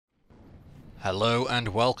Hello and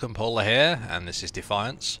welcome, Pauleh here, and this is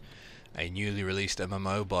Defiance, a newly released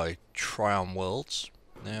MMO by Tryon Worlds.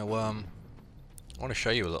 Now, I want to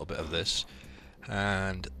show you a little bit of this,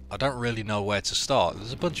 and I don't really know where to start.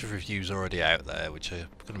 There's a bunch of reviews already out there, which are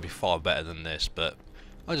going to be far better than this, but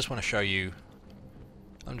I just want to show you.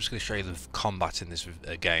 I'm just going to show you the combat in this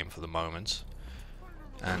game for the moment,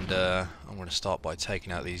 and I'm going to start by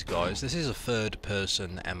taking out these guys. This is a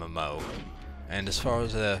third-person MMO. And as far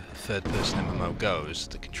as a third-person MMO goes,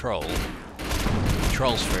 the controls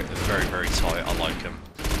for it are very, very tight. I like them.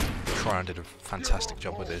 Tryon did a fantastic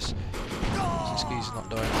job with this. This geezer's not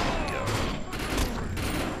dying. There we go.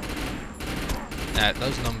 Now,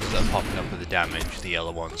 those numbers that are popping up with the damage, the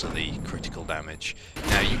yellow ones, are the critical damage.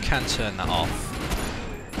 Now, you can turn that off,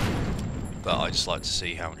 but I just like to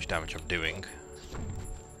see how much damage I'm doing.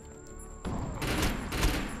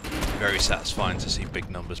 Very satisfying to see big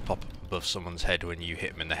numbers pop up above someone's head when you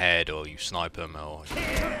hit them in the head or you snipe them. Or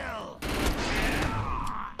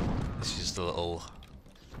this is the little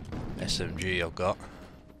SMG I've got.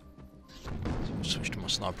 So switch to my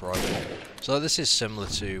sniper rifle. So this is similar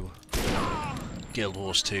to Guild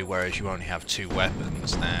Wars 2, whereas you only have two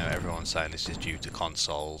weapons. Now everyone's saying this is due to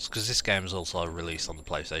consoles, because this game is also released on the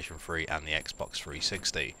PlayStation 3 and the Xbox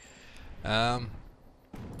 360. I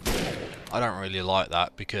don't really like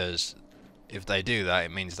that, because if they do that,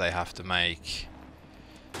 it means they have to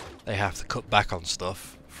cut back on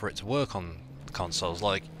stuff for it to work on consoles.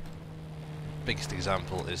 Like, biggest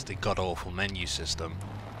example is the god-awful menu system.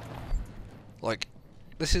 Like,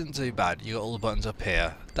 this isn't too bad. You got all the buttons up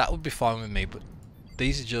here. That would be fine with me, but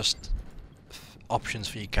these are just options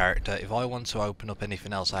for your character. If I want to open up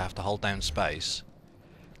anything else, I have to hold down space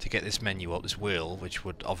to get this menu up, this wheel, which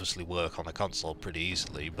would obviously work on a console pretty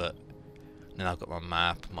easily, but then I've got my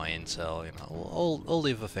map, my intel, you know, all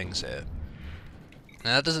the other things here.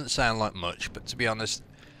 Now that doesn't sound like much, but to be honest,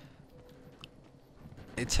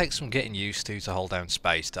 it takes some getting used to hold down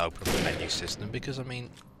space to open up a menu system, because I mean,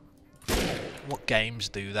 what games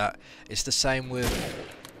do that? It's the same with,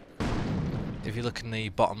 if you look in the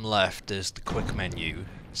bottom left, there's the quick menu.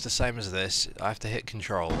 It's the same as this. I have to hit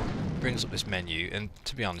control, brings up this menu, and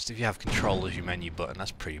to be honest, if you have control as your menu button,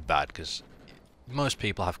 that's pretty bad, because most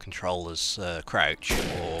people have control as crouch,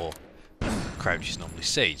 or crouch is normally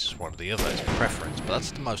C, it's just one or the other, it's preference, but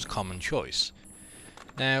that's the most common choice.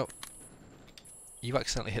 Now, you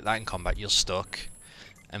accidentally hit that in combat, you're stuck,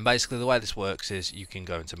 and basically the way this works is you can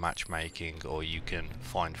go into matchmaking, or you can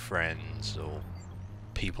find friends, or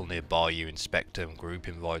people nearby you, inspect them, group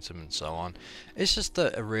invite them, and so on. It's just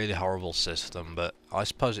a really horrible system, but I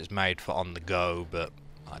suppose it's made for on the go, but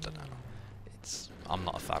I don't know. I'm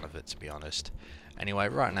not a fan of it, to be honest. Anyway,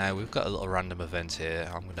 right now we've got a little random event here.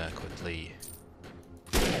 I'm gonna quickly...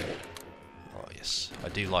 Oh yes, I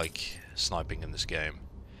do like sniping in this game.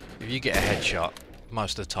 If you get a headshot,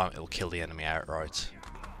 most of the time it'll kill the enemy outright.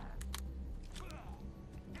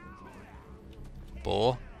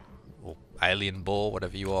 Boar, or alien boar,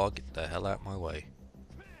 whatever you are, get the hell out of my way.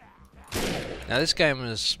 Now this game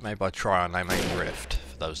is made by Tryon. They made Rift,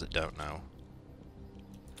 for those that don't know.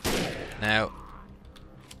 Now,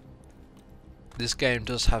 this game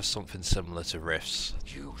does have something similar to Rifts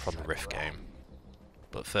from the Rift game,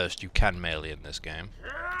 but first you can melee in this game.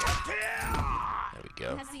 There we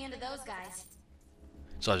go. That's the end of those guys.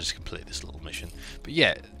 So I just completed this little mission, but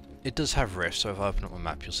yeah, it does have Rifts. So if I open up my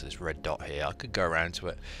map, you'll see this red dot here. I could go around to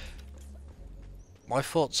it. My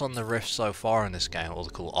thoughts on the Rift so far in this game, what they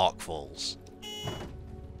call arc falls.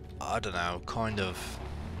 I don't know, kind of.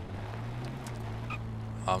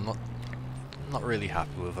 I'm not really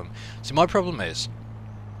happy with them. See, my problem is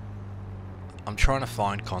I'm trying to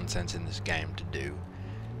find content in this game to do.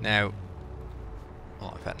 Now,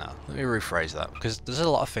 well, in fact, now let me rephrase that, because there's a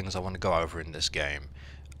lot of things I want to go over in this game.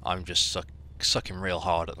 I'm just sucking real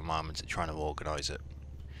hard at the moment at trying to organise it.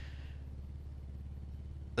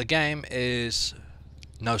 The game is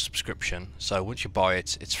no subscription, so once you buy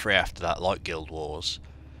it, it's free after that, like Guild Wars.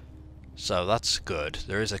 So that's good.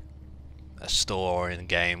 There is a store in the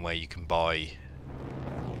game where you can buy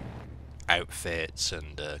outfits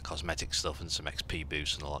and cosmetic stuff and some XP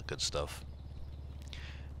boosts and all that good stuff.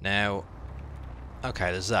 Now,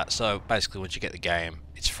 okay, there's that. So basically, once you get the game,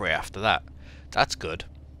 it's free after that. That's good.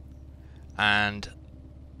 And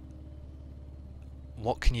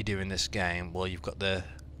what can you do in this game? Well, you've got the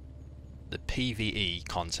PvE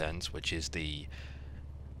content, which is the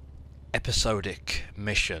episodic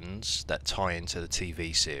missions that tie into the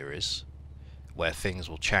TV series, where things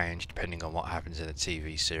will change depending on what happens in the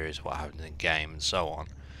TV series, what happens in game, and so on.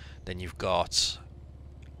 Then you've got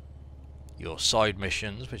your side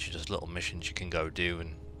missions, which are just little missions you can go do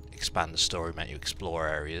and expand the story, make you explore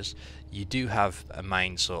areas. You do have a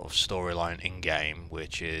main sort of storyline in-game,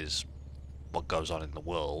 which is what goes on in the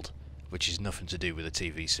world, which is nothing to do with the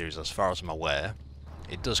TV series as far as I'm aware.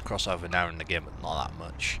 It does cross over now and again, but not that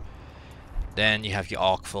much. Then you have your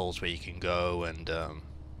arcfuls where you can go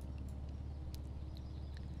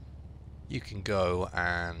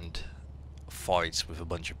and fight with a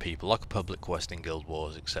bunch of people, like a public quest in Guild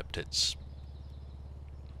Wars, except it's,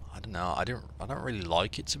 I don't know, I don't really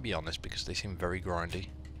like it, to be honest, because they seem very grindy.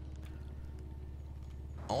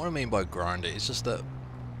 What I mean by grindy is just that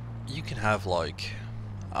you can have, like,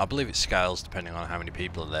 I believe it scales depending on how many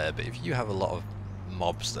people are there, but if you have a lot of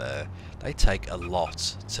mobs there, they take a lot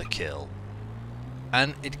to kill.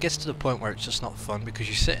 And it gets to the point where it's just not fun, because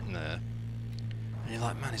you're sitting there and you're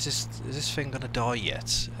like, man, is this thing gonna die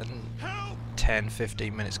yet? And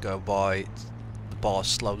 10-15 minutes go by, the bar's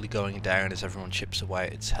slowly going down as everyone chips away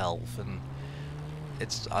at its health, and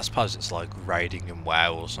it's, I suppose it's like raiding in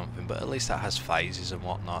WoW or something, but at least that has phases and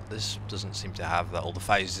whatnot. This doesn't seem to have that. All the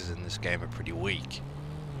phases in this game are pretty weak.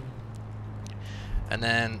 And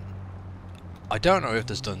then I don't know if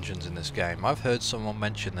there's dungeons in this game. I've heard someone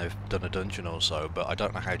mention they've done a dungeon or so, but I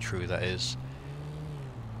don't know how true that is.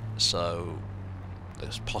 So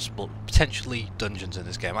there's potentially dungeons in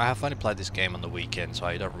this game. I have only played this game on the weekend, so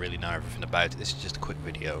I don't really know everything about it. This is just a quick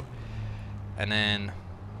video. And then,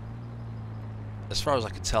 as far as I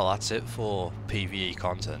can tell, that's it for PvE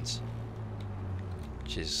content,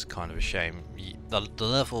 which is kind of a shame. The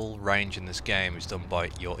level range in this game is done by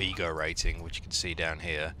your ego rating, which you can see down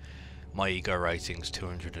here. My ego rating is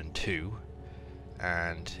 202,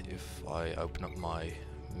 and if I open up my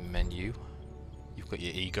menu, you've got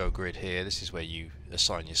your ego grid here. This is where you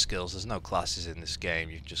assign your skills. There's no classes in this game.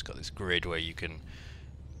 You've just got this grid where you can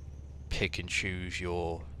pick and choose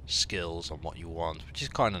your skills on what you want, which is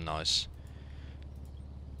kind of nice.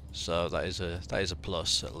 So that is a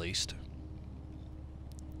plus at least.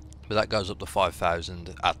 But that goes up to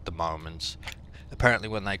 5,000 at the moment. Apparently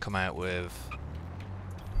when they come out with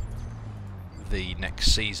the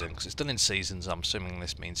next season, because it's done in seasons, I'm assuming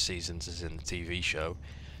this means seasons as in the TV show.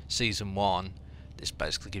 Season 1, this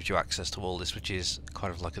basically gives you access to all this, which is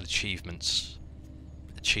kind of like an achievement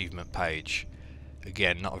page.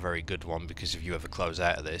 Again, not a very good one, because if you ever close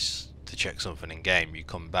out of this to check something in game, you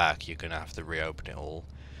come back, you're going to have to reopen it all.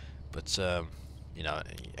 But you know,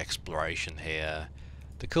 exploration here.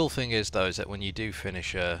 The cool thing is though, is that when you do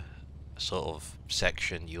finish a sort of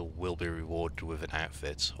section, you will be rewarded with an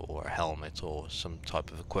outfit or a helmet or some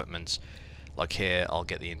type of equipment. Like here, I'll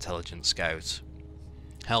get the Intelligent Scout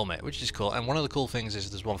helmet, which is cool. And one of the cool things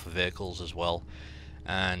is there's one for vehicles as well.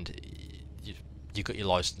 And you've got your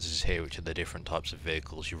licenses here, which are the different types of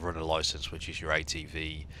vehicles. You run a license, which is your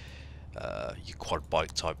ATV, your quad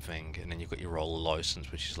bike type thing, and then you've got your roller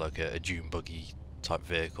license, which is like a dune buggy type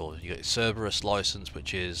vehicle. You got your Cerberus license,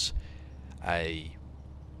 which is a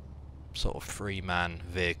sort of free-man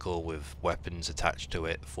vehicle with weapons attached to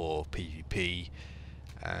it for PvP.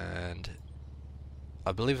 And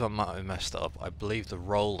I believe I might have messed up. I believe the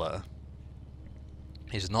roller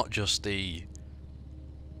is not just the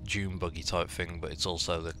dune buggy type thing, but it's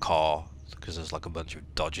also the car, because there's like a bunch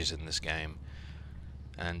of dodges in this game.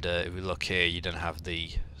 And if we look here, you don't have the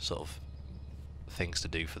sort of things to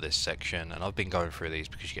do for this section, and I've been going through these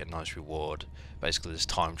because you get a nice reward. Basically there's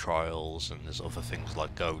time trials, and there's other things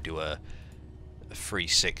like go do a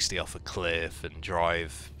 360 off a cliff and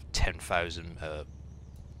drive 100,000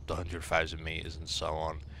 meters and so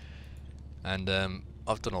on. And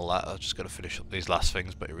I've done all that. I've just got to finish up these last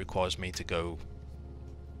things, but it requires me to go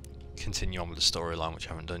continue on with the storyline, which I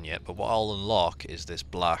haven't done yet. But what I'll unlock is this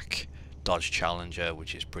black Dodge Challenger,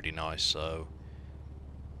 which is pretty nice. So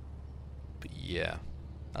but yeah,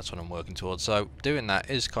 that's what I'm working towards. So doing that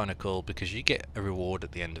is kind of cool, because you get a reward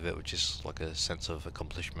at the end of it, which is like a sense of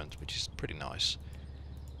accomplishment, which is pretty nice.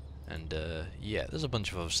 And yeah, there's a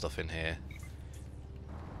bunch of other stuff in here.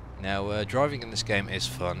 Now driving in this game is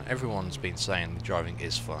fun. Everyone's been saying the driving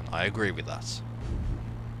is fun. I agree with that.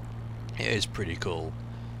 It is pretty cool.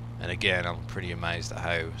 And again, I'm pretty amazed at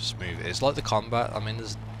how smooth it is. Like the combat, I mean,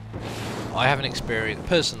 I haven't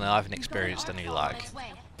experienced any lag.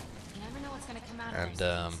 And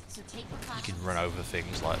you can run over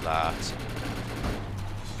things like that.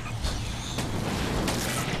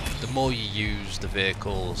 The more you use the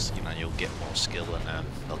vehicles, you know, you'll get more skill in them.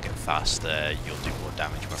 They'll get faster. You'll do more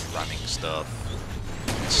damage when running stuff,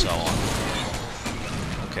 and so on.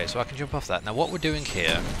 Okay, so I can jump off that. Now, what we're doing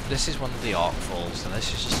here, this is one of the arcfuls, and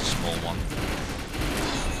this is just a small one.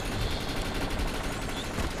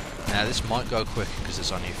 Now this might go quicker because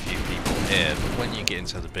there's only a few people here, but when you get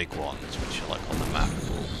into the big ones, which are like on the map,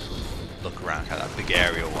 down. Okay, that big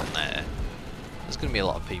area one there. There's going to be a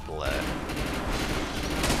lot of people there.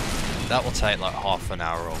 That will take like half an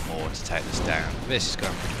hour or more to take this down. This is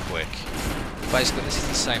going pretty quick. Basically, this is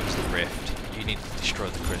the same as the Rift. You need to destroy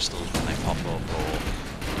the crystals when they pop up, or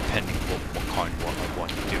depending what kind of one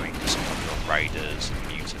you're doing, because sometimes you've got raiders and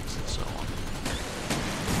mutants and so on.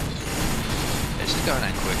 This is going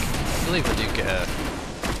down quick. I believe I do get a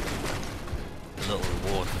little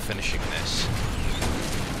reward for finishing this.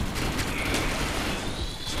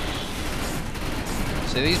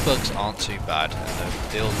 So these bugs aren't too bad,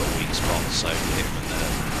 and they all got weak spots, so if you hit them in the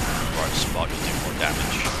right spot you'll do more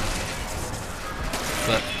damage.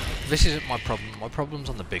 But this isn't my problem. My problem's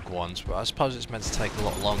on the big ones, but I suppose it's meant to take a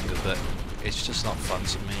lot longer, but it's just not fun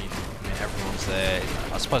to me. I mean, everyone's there.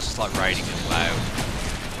 I suppose it's like raiding in WoW.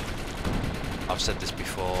 I've said this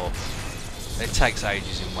before. It takes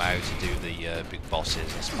ages in WoW to do the big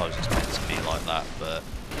bosses. I suppose it's meant to be like that, but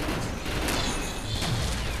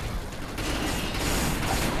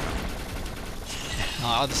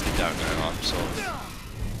I honestly don't know. I'm sort of,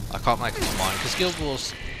 I can't make up my mind, because Guild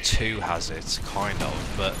Wars 2 has it, kind of,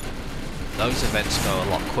 but those events go a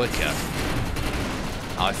lot quicker.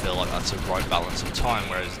 I feel like that's a right balance of time,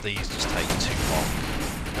 whereas these just take too long.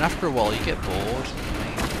 And after a while you get bored. I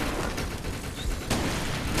mean,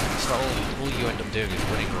 so all you end up doing is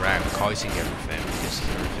running around kiting everything, because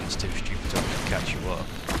everything's too stupid to actually catch you up.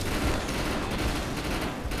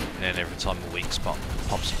 And then every time a weak spot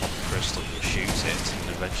pops up on the crystal, you'll shoot it, and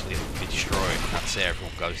eventually it will be destroyed, and that's it,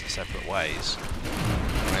 everyone goes in separate ways.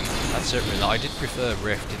 I mean, that's it really. I did prefer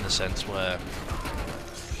Rift in the sense where,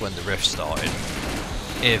 when the Rift started,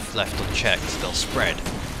 if left unchecked, they'll spread.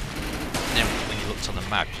 And then when you looked on the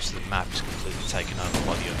map, just the map is completely taken over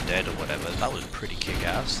by the undead or whatever. That was pretty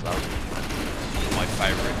kick-ass. That was one of my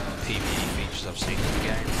favourite PvE features I've seen in the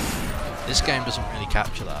game. This game doesn't really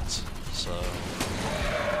capture that, so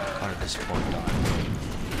kind of disappointed.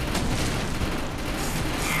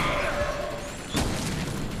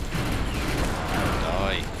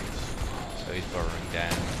 Die. So he's burrowing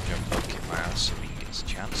down and jump up, kick my ass if he gets a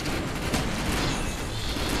chance to.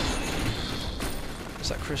 Is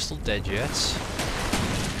that crystal dead yet? Just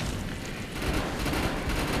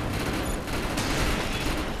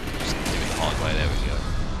do it the hard way, there we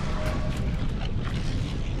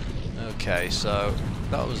go. Okay, so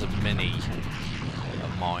that was a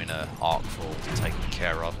minor arcful taken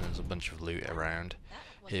care of, and there's a bunch of loot around.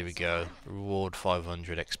 Here we go. Reward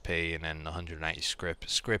 500 XP and then 180 scrip.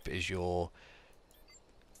 Scrip is your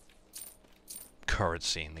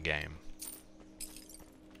currency in the game.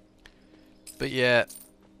 But yeah,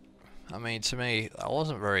 I mean, to me, that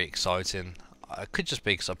wasn't very exciting. It could just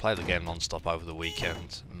be because I played the game non-stop over the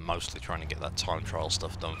weekend, mostly trying to get that time trial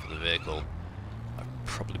stuff done for the vehicle. I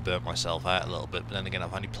probably burnt myself out a little bit, but then again,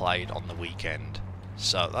 I've only played on the weekend,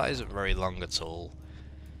 so that isn't very long at all.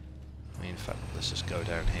 I mean, in fact, let's just go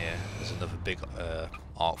down here. There's another big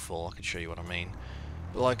arcful. I can show you what I mean.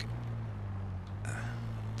 But like,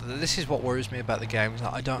 this is what worries me about the game. Is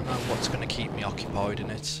that I don't know what's going to keep me occupied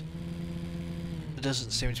in it. There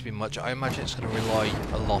doesn't seem to be much. I imagine it's going to rely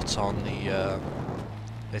a lot on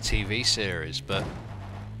the TV series, but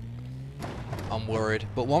I'm worried.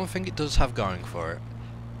 But one thing it does have going for it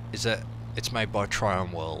is that it's made by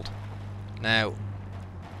Triumph World. Now,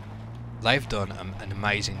 they've done an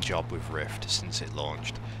amazing job with Rift since it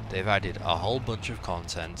launched. They've added a whole bunch of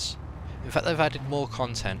content. In fact, they've added more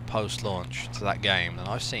content post-launch to that game than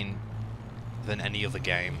I've seen than any other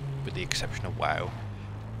game, with the exception of WoW.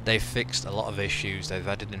 They've fixed a lot of issues, they've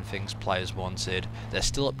added in things players wanted, they're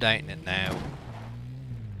still updating it now.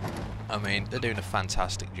 I mean, they're doing a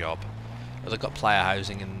fantastic job. They've got player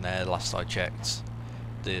housing in there, last I checked.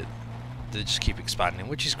 They just keep expanding,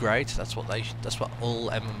 which is great. That's what all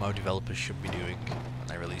MMO developers should be doing when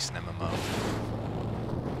they release an MMO.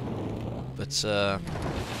 But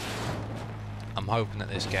I'm hoping that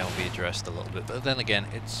this game will be addressed a little bit. But then again,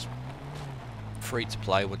 it's free to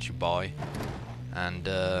play once you buy, and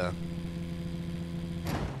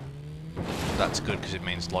that's good because it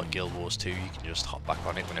means, like Guild Wars 2, you can just hop back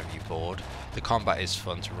on it whenever you're bored. The combat is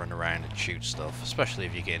fun to run around and shoot stuff, especially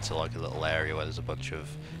if you get into like a little area where there's a bunch of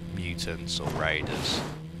mutants or raiders.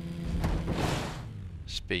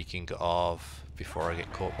 Speaking of, before I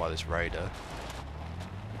get caught by this raider,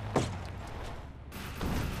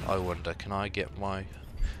 I wonder, can I get my...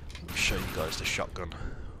 Let me show you guys the shotgun.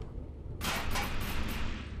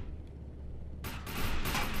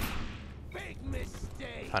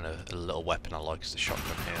 Kind of a little weapon I like is the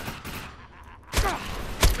shotgun here.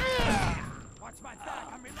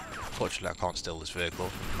 Fortunately, I can't steal this vehicle.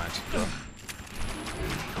 Mounted gun.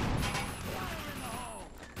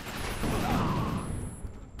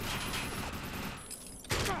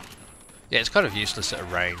 Yeah, it's kind of useless at a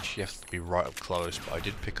range. You have to be right up close, but I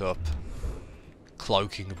did pick up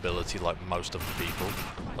cloaking ability like most of the people.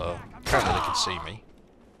 Apparently they can see me.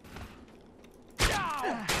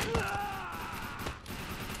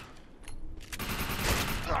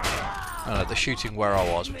 They're shooting where I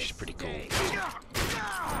was, which is pretty cool.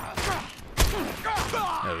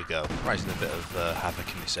 There we go. Raising a bit of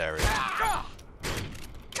havoc in this area.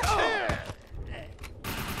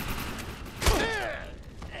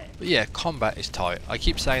 But yeah, combat is tight. I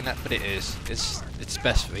keep saying that, but it is. It's the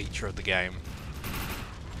best feature of the game.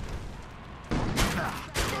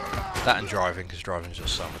 That and driving, because driving is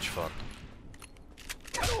just so much fun.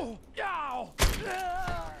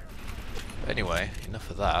 Anyway, enough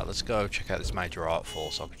of that. Let's go check out this major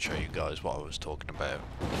artfall so I can show you guys what I was talking about.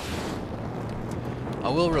 I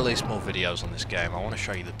will release more videos on this game. I want to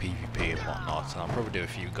show you the PvP and whatnot, and I'll probably do a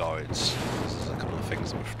few guides. There's a couple of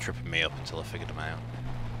things that were tripping me up until I figured them out.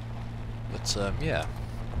 But yeah,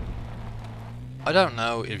 I don't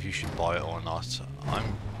know if you should buy it or not.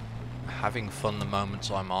 I'm having fun the moments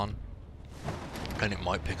I'm on, and it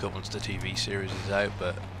might pick up once the TV series is out,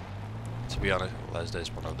 but to be honest, well, there's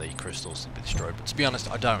one of the crystals to be destroyed, but to be honest,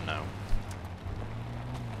 I don't know.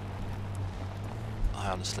 I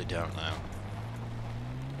honestly don't know.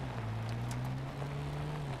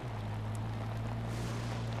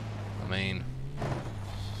 I mean,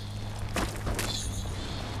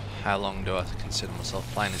 how long do I consider myself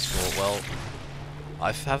playing this for? Well,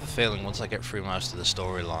 I have a feeling once I get through most of the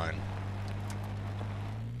storyline,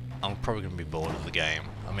 I'm probably going to be bored of the game.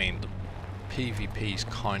 I mean, the PvP is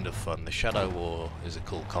kind of fun. The Shadow War is a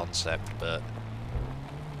cool concept, but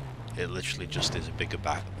it literally just is a big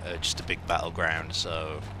battleground.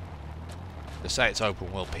 So they say it's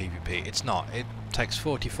open world PvP. It's not. It takes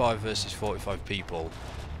 45 versus 45 people,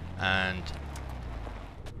 and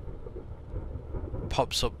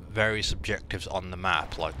pops up various objectives on the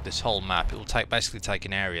map. Like this whole map, it will basically take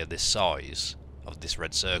an area this size of this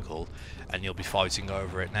red circle, and you'll be fighting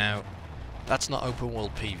over it. Now, that's not open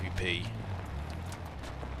world PvP.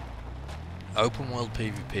 Open world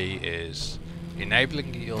PvP is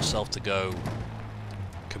enabling yourself to go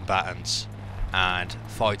combatants and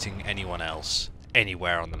fighting anyone else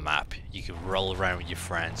anywhere on the map. You can roll around with your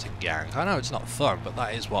friends and gangs. I know it's not fun, but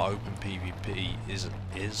that is what open PvP is.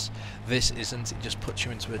 This isn't. It just puts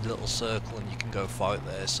you into a little circle and you can go fight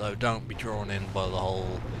there. So don't be drawn in by the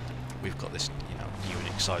whole, we've got this, you know, new and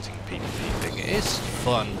exciting PvP thing. It is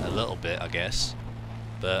fun a little bit, I guess,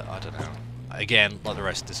 but I don't know. Again, like the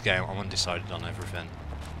rest of this game, I'm undecided on everything.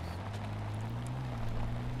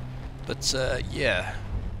 But yeah,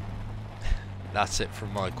 that's it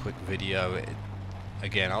from my quick video.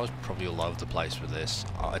 Again, I was probably all over the place with this.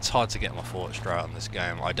 It's hard to get my thoughts straight on this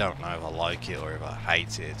game. I don't know if I like it or if I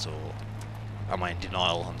hate it, or am I in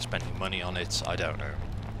denial on spending money on it. I don't know.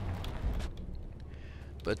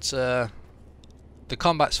 But the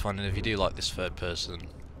combat's fun, and if you do like this third person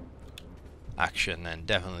action, then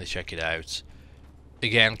definitely check it out.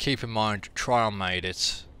 Again, keep in mind, Trial made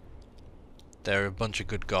it. They're a bunch of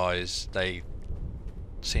good guys. They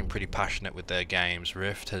seem pretty passionate with their games.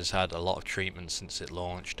 Rift has had a lot of treatment since it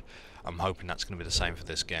launched. I'm hoping that's going to be the same for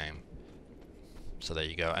this game. So there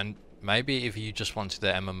you go. And maybe if you just wanted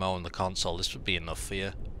the MMO on the console, this would be enough for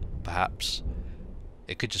you, perhaps.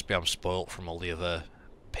 It could just be I'm spoilt from all the other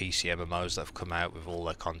PC MMOs that have come out with all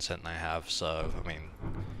their content they have. So, I mean,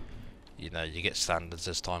 you know, you get standards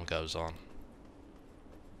as time goes on.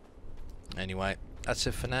 Anyway, that's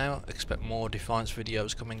it for now. Expect more Defiance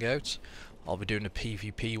videos coming out. I'll be doing a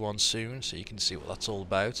PvP one soon, so you can see what that's all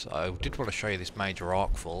about. I did want to show you this major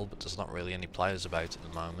arcfall, but there's not really any players about at the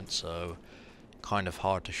moment, so kind of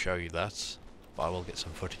hard to show you that. But I will get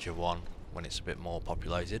some footage of one when it's a bit more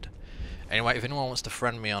populated. Anyway, if anyone wants to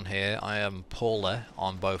friend me on here, I am Pauleh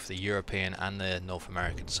on both the European and the North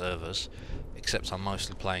American servers, except I'm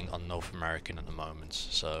mostly playing on North American at the moment,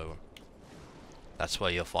 so that's where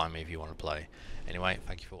you'll find me if you want to play. Anyway,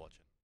 thank you for watching.